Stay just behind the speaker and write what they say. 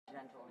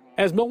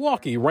As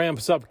Milwaukee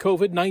ramps up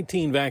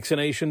COVID-19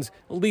 vaccinations,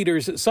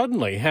 leaders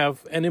suddenly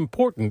have an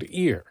important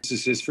ear. This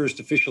is his first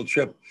official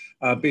trip,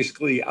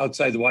 basically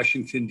outside the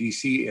Washington,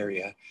 D.C.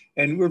 area.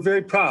 And we're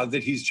very proud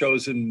that he's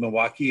chosen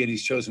Milwaukee and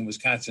he's chosen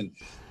Wisconsin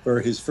for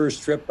his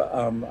first trip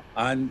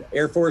on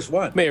Air Force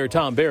One. Mayor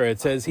Tom Barrett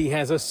says he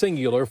has a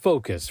singular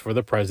focus for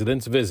the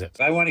president's visit.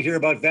 I want to hear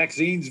about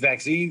vaccines.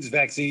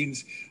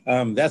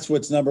 That's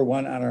what's number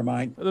one on our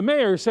mind. The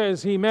mayor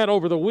says he met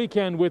over the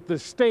weekend with the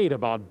state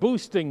about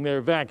boosting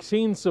their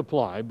vaccine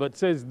supply, but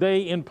says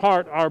they, in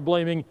part, are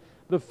blaming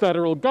the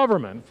federal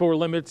government for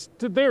limits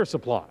to their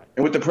supply.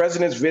 And with the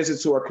president's visit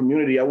to our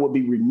community, I would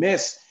be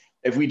remiss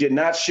if we did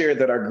not share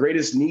that our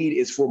greatest need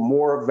is for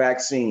more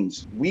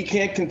vaccines. We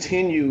can't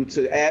continue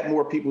to add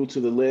more people to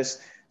the list,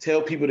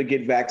 tell people to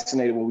get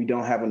vaccinated when we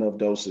don't have enough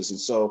doses. And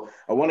so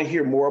I want to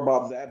hear more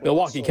about that.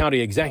 Milwaukee County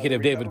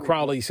Executive David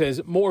Crowley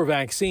says more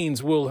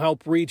vaccines will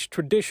help reach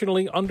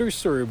traditionally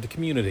underserved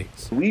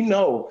communities. We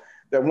know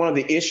that one of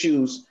the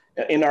issues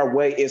in our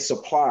way is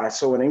supply.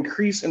 So an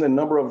increase in the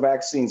number of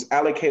vaccines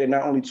allocated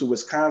not only to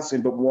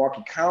Wisconsin, but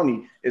Milwaukee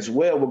County as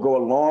well will go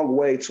a long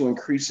way to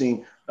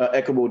increasing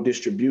equitable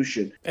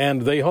distribution.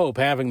 And they hope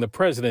having the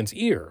president's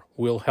ear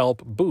will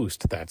help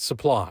boost that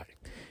supply.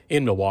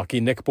 In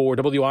Milwaukee, Nick Bohr,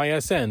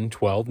 WISN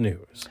 12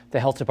 News. The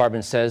health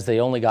department says they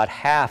only got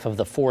half of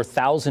the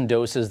 4,000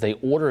 doses they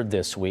ordered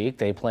this week.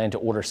 They plan to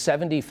order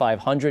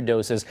 7,500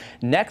 doses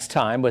next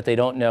time, but they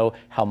don't know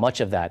how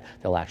much of that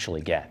they'll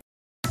actually get.